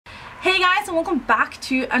Hey guys, and welcome back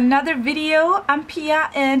to another video. I'm Pia,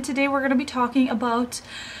 and today we're going to be talking about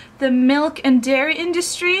the milk and dairy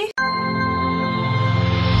industry.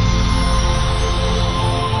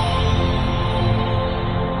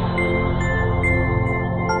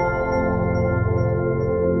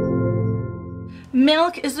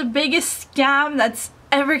 Milk is the biggest scam that's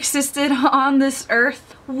ever existed on this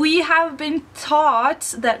earth. We have been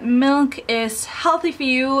taught that milk is healthy for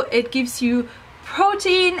you. It gives you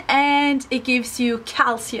protein and it gives you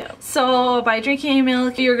calcium. So by drinking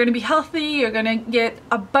milk, you're gonna be healthy, you're gonna get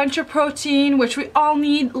a bunch of protein, which we all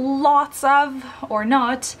need lots of, or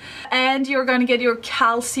not, and you're gonna get your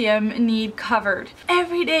calcium need covered.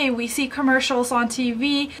 Every day we see commercials on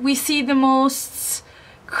TV, we see the most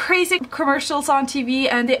crazy commercials on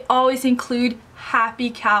TV, and they always include happy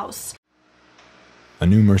cows. A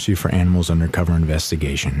new Mercy for Animals undercover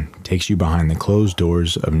investigation takes you behind the closed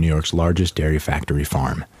doors of New York's largest dairy factory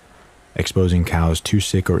farm, exposing cows too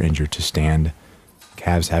sick or injured to stand,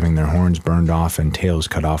 calves having their horns burned off and tails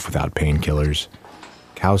cut off without painkillers,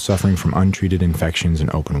 cows suffering from untreated infections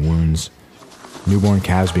and open wounds, newborn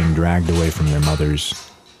calves being dragged away from their mothers,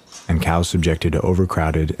 and cows subjected to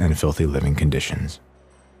overcrowded and filthy living conditions.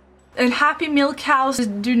 And happy milk cows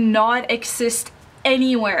do not exist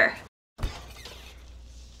anywhere.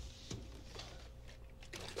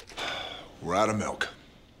 We're out of milk.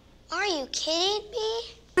 Are you kidding me?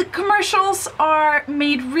 The commercials are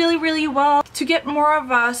made really well to get more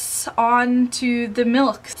of us onto the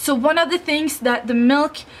milk. So one of the things that the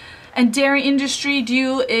milk and dairy industry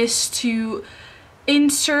do is to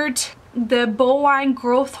insert the bovine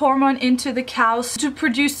growth hormone into the cows to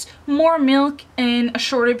produce more milk in a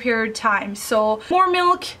shorter period of time. So more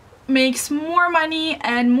milk makes more money,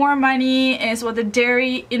 and more money is what the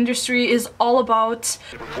dairy industry is all about.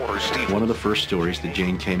 One of the first stories that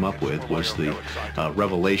Jane came up with was the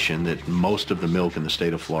revelation that most of the milk in the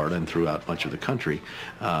state of Florida and throughout much of the country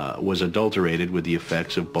was adulterated with the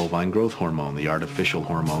effects of bovine growth hormone, the artificial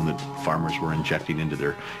hormone that farmers were injecting into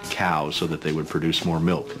their cows so that they would produce more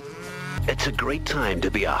milk. It's a great time to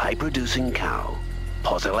be a high-producing cow.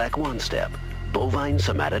 Posilac One Step, bovine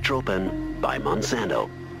somatotropin by Monsanto.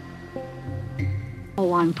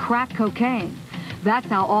 On crack cocaine. That's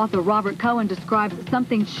how author Robert Cohen describes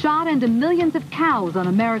something shot into millions of cows on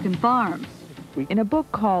American farms. In a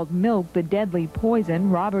book called Milk, the Deadly Poison,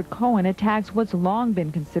 Robert Cohen attacks what's long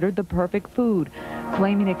been considered the perfect food,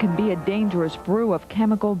 claiming it can be a dangerous brew of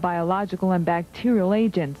chemical, biological, and bacterial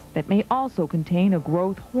agents that may also contain a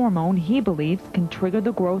growth hormone he believes can trigger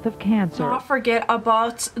the growth of cancer. Don't forget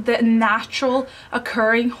about the natural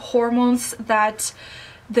occurring hormones that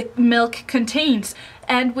the milk contains,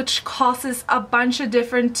 and which causes a bunch of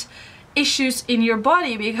different issues in your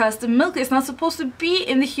body, because the milk is not supposed to be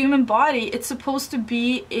in the human body, it's supposed to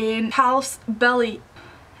be in cow's belly.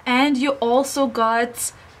 And you also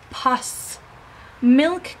got pus.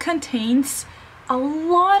 Milk contains a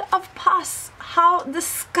lot of pus. How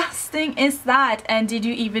disgusting is that? And did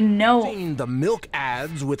you even know? Seen the milk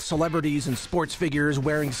ads with celebrities and sports figures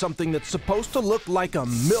wearing something that's supposed to look like a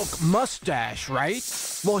milk mustache, right?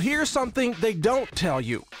 Well, here's something they don't tell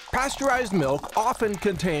you. Pasteurized milk often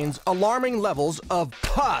contains alarming levels of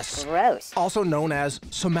pus, Gross. also known as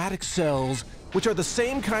somatic cells, which are the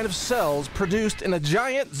same kind of cells produced in a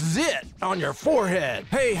giant zit on your forehead.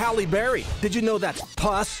 Hey, Halle Berry, did you know that's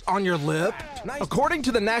pus on your lip? According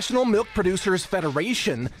to the National Milk Producers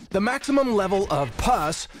Federation, the maximum level of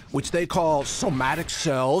pus, which they call somatic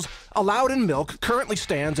cells, allowed in milk currently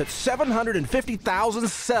stands at 750,000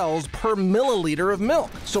 cells per milliliter of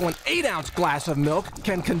milk. So an 8-ounce glass of milk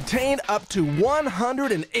can contain up to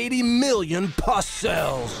 180 million pus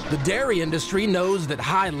cells. The dairy industry knows that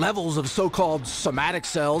high levels of so-called somatic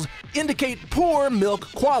cells indicate poor milk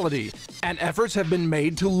quality, and efforts have been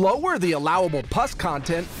made to lower the allowable pus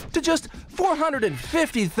content to just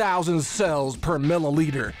 450,000 cells per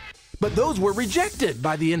milliliter. But those were rejected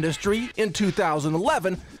by the industry in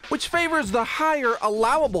 2011, which favors the higher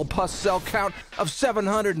allowable pus cell count of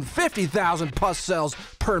 750,000 pus cells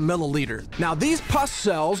per milliliter. Now, these pus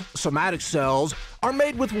cells, somatic cells, are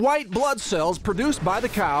made with white blood cells produced by the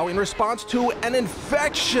cow in response to an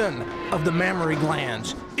infection of the mammary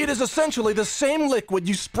glands. It is essentially the same liquid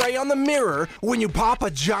you spray on the mirror when you pop a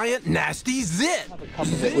giant nasty zit.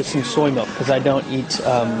 With some soy milk, because I don't eat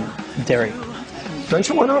dairy. Don't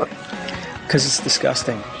you? Why not? Because it's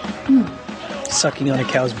disgusting. Sucking on a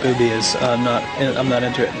cow's boobie is I'm not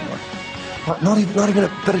into it anymore. Not even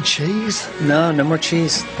a bit of cheese? No more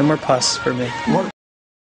cheese. No more pus for me. What?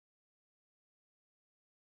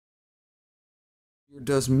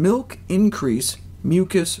 Does milk increase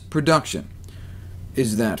mucus production?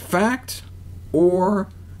 Is that fact or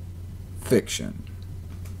fiction?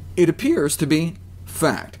 It appears to be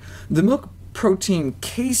fact. The milk protein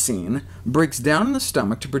casein breaks down in the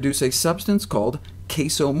stomach to produce a substance called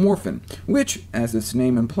casomorphin, which, as its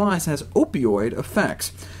name implies, has opioid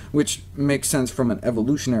effects, which makes sense from an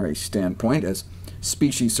evolutionary standpoint, as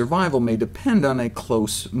species survival may depend on a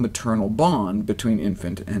close maternal bond between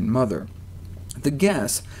infant and mother. The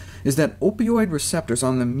guess is that opioid receptors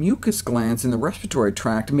on the mucus glands in the respiratory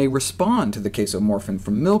tract may respond to the casomorphin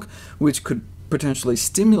from milk, which could potentially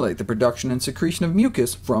stimulate the production and secretion of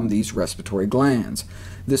mucus from these respiratory glands.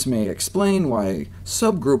 This may explain why a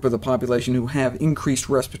subgroup of the population who have increased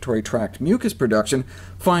respiratory tract mucus production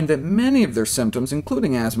find that many of their symptoms,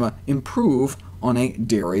 including asthma, improve on a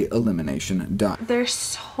dairy elimination diet. There's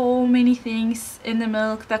so many things in the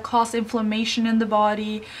milk that cause inflammation in the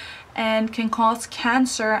body and can cause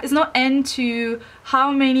cancer. There's no end to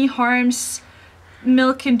how many harms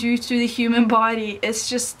milk can do to the human body. It's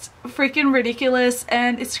just freaking ridiculous,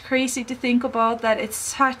 and it's crazy to think about that it's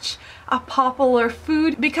such a popular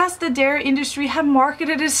food because the dairy industry have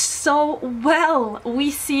marketed it so well.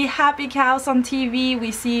 We see happy cows on TV,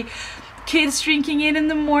 we see kids drinking it in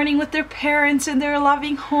the morning with their parents in their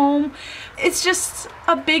loving home. It's just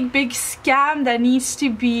a big scam that needs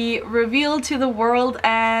to be revealed to the world,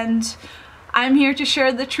 and I'm here to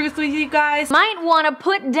share the truth with you guys. Might want to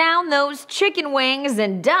put down those chicken wings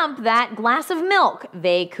and dump that glass of milk.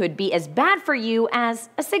 They could be as bad for you as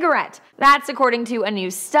a cigarette. That's according to a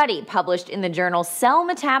new study published in the journal Cell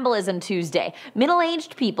Metabolism Tuesday.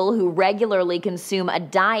 Middle-aged people who regularly consume a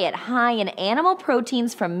diet high in animal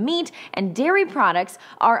proteins from meat and dairy products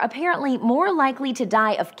are apparently more likely to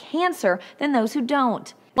die of cancer than those who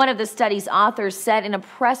don't. One of the study's authors said in a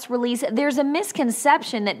press release, "There's a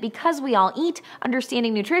misconception that because we all eat,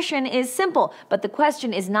 understanding nutrition is simple, but the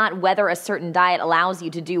question is not whether a certain diet allows you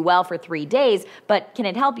to do well for 3 days, but can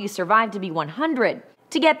it help you survive to be 100?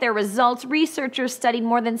 To get their results, researchers studied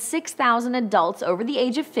more than 6,000 adults over the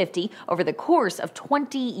age of 50 over the course of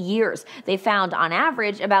 20 years. They found, on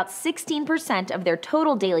average, about 16% of their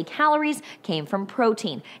total daily calories came from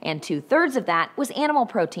protein, and 2/3 of that was animal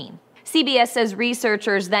protein. CBS says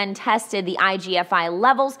researchers then tested the IGFI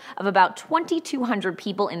levels of about 2,200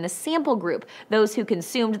 people in the sample group. Those who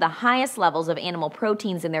consumed the highest levels of animal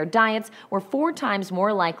proteins in their diets were 4 times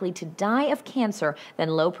more likely to die of cancer than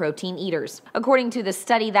low-protein eaters. According to the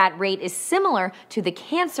study, that rate is similar to the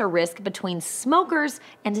cancer risk between smokers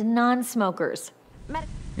and non-smokers.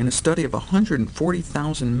 In a study of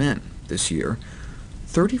 140,000 men this year,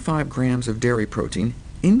 35 grams of dairy protein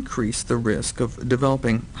increase the risk of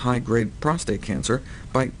developing high-grade prostate cancer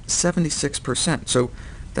by 76%. So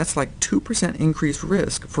that's like 2% increased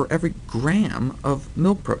risk for every gram of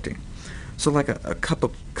milk protein. So like a cup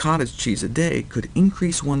of cottage cheese a day could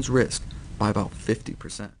increase one's risk by about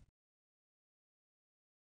 50%.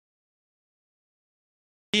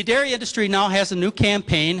 The dairy industry now has a new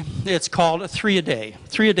campaign. It's called 3 a day.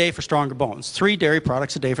 3 a day for stronger bones. 3 dairy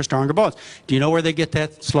products a day for stronger bones. Do you know where they get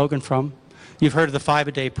that slogan from? You've heard of the 5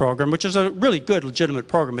 a day program, which is a really good, legitimate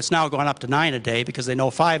program. It's now gone up to 9 a day because they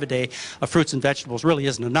know 5 a day of fruits and vegetables really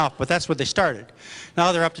isn't enough, but that's where they started.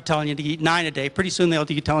 Now they're up to telling you to eat 9 a day. Pretty soon they'll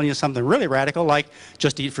be telling you something really radical like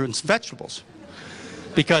just eat fruits and vegetables,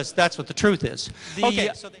 because that's what the truth is.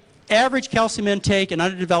 Okay, so the average calcium intake in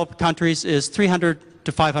underdeveloped countries is 300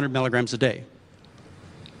 to 500 milligrams a day.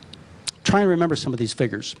 Try and remember some of these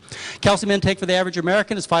figures. Calcium intake for the average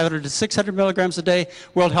American is 500 to 600 milligrams a day.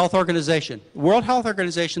 World Health Organization. World Health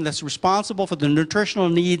Organization, that's responsible for the nutritional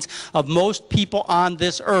needs of most people on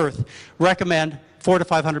this earth, recommend 400 to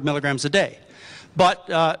 500 milligrams a day.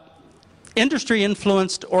 But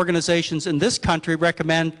industry-influenced organizations in this country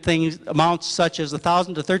recommend amounts such as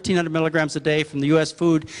 1,000 to 1,300 milligrams a day from the U.S.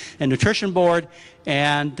 Food and Nutrition Board,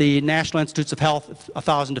 and the National Institutes of Health,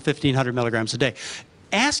 1,000 to 1,500 milligrams a day.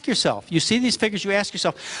 Ask yourself, you see these figures, you ask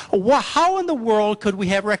yourself, how in the world could we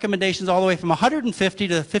have recommendations all the way from 150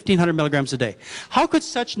 to 1,500 milligrams a day? How could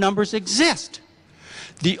such numbers exist?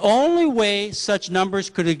 The only way such numbers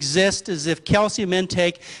could exist is if calcium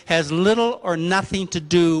intake has little or nothing to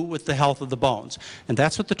do with the health of the bones. And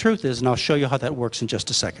that's what the truth is, and I'll show you how that works in just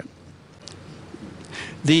a second.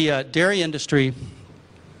 The dairy industry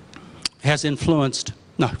has influenced,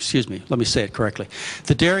 no, excuse me, let me say it correctly.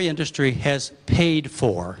 The dairy industry has paid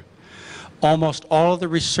for almost all of the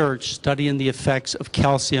research studying the effects of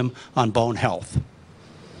calcium on bone health.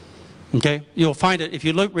 Okay? You'll find it, if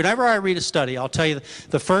you look, whenever I read a study, I'll tell you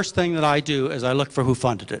the first thing that I do is I look for who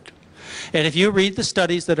funded it. And if you read the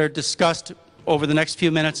studies that are discussed over the next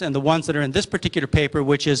few minutes, and the ones that are in this particular paper,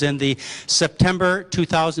 which is in the September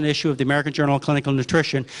 2000 issue of the American Journal of Clinical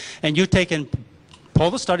Nutrition, and you take and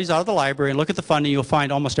pull the studies out of the library and look at the funding, you'll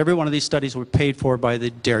find almost every one of these studies were paid for by the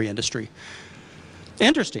dairy industry.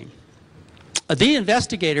 Interesting. The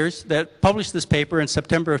investigators that published this paper in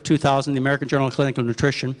September of 2000, the American Journal of Clinical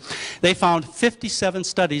Nutrition, they found 57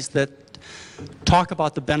 studies that talk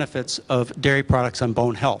about the benefits of dairy products on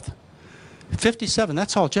bone health. 57,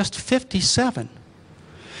 that's all, just 57.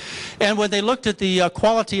 And when they looked at the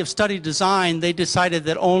quality of study design, they decided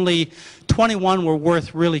that only 21 were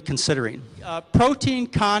worth really considering. Protein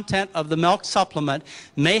content of the milk supplement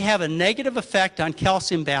may have a negative effect on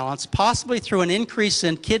calcium balance, possibly through an increase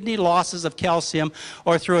in kidney losses of calcium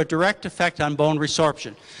or through a direct effect on bone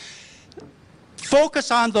resorption. Focus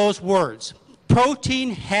on those words. Protein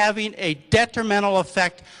having a detrimental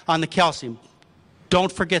effect on the calcium.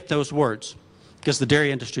 Don't forget those words, because the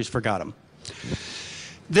dairy industry's forgot them.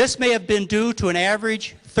 This may have been due to an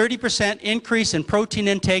average 30% increase in protein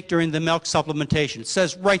intake during the milk supplementation. It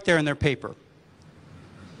says right there in their paper.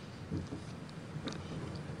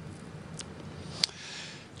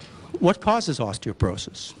 What causes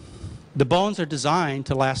osteoporosis? The bones are designed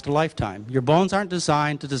to last a lifetime. Your bones aren't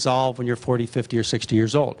designed to dissolve when you're 40, 50, or 60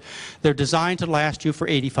 years old. They're designed to last you for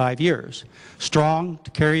 85 years. Strong,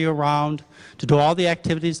 to carry you around, to do all the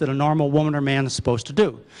activities that a normal woman or man is supposed to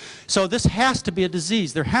do. So this has to be a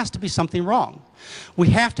disease. There has to be something wrong. We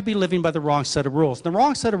have to be living by the wrong set of rules. The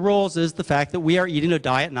wrong set of rules is the fact that we are eating a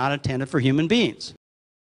diet not intended for human beings.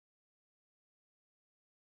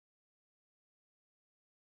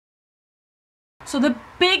 So the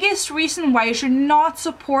biggest reason why you should not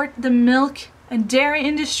support the milk and dairy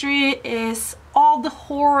industry is all the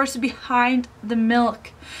horrors behind the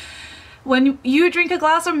milk. When you drink a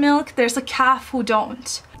glass of milk, there's a calf who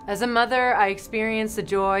don't. As a mother, I experience the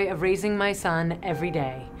joy of raising my son every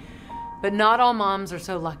day. But not all moms are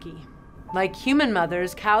so lucky. Like human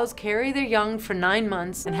mothers, cows carry their young for 9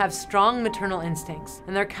 months and have strong maternal instincts,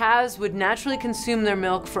 and their calves would naturally consume their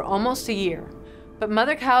milk for almost a year. But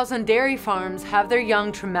mother cows on dairy farms have their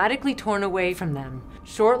young traumatically torn away from them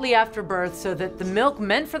shortly after birth so that the milk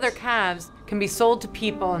meant for their calves can be sold to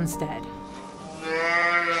people instead.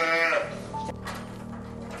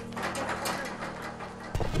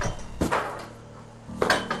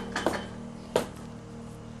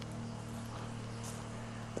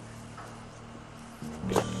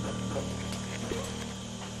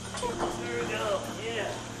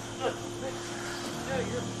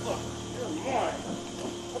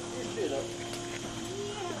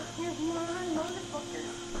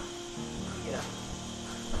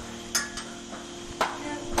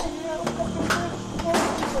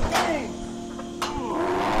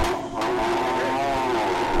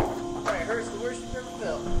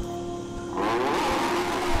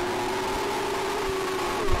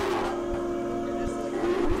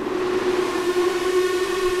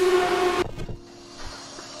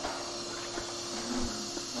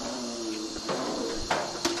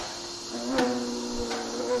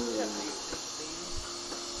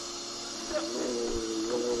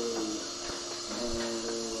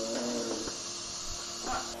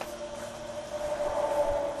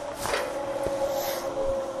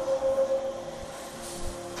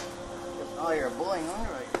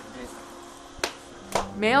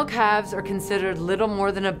 Male calves are considered little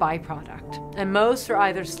more than a byproduct, and most are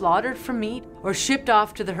either slaughtered for meat or shipped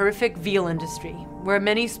off to the horrific veal industry, where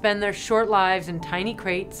many spend their short lives in tiny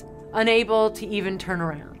crates, unable to even turn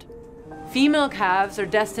around. Female calves are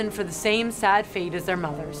destined for the same sad fate as their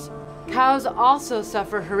mothers. Cows also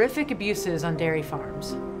suffer horrific abuses on dairy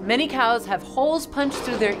farms. Many cows have holes punched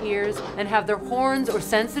through their ears and have their horns or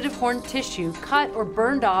sensitive horn tissue cut or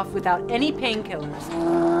burned off without any painkillers.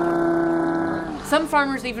 Some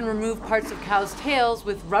farmers even remove parts of cows' tails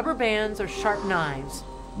with rubber bands or sharp knives.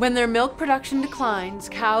 When their milk production declines,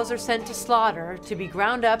 cows are sent to slaughter to be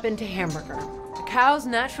ground up into hamburger. A cow's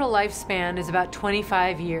natural lifespan is about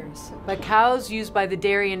 25 years, but cows used by the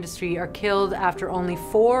dairy industry are killed after only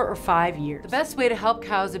 4 or 5 years. The best way to help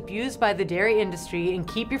cows abused by the dairy industry and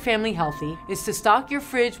keep your family healthy is to stock your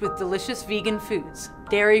fridge with delicious vegan foods.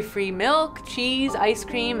 Dairy-free milk, cheese, ice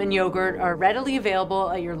cream, and yogurt are readily available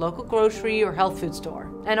at your local grocery or health food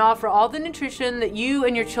store and offer all the nutrition that you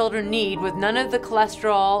and your children need with none of the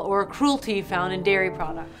cholesterol or cruelty found in dairy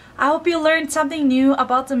products. I hope you learned something new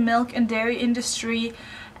about the milk and dairy industry,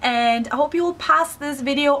 and I hope you will pass this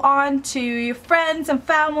video on to your friends and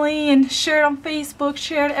family and share it on Facebook,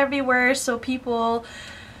 share it everywhere so people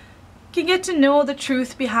can get to know the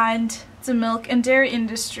truth behind the milk and dairy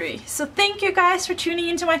industry. So thank you guys for tuning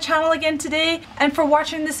into my channel again today and for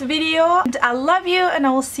watching this video. And I love you, and I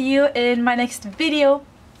will see you in my next video.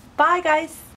 Bye guys!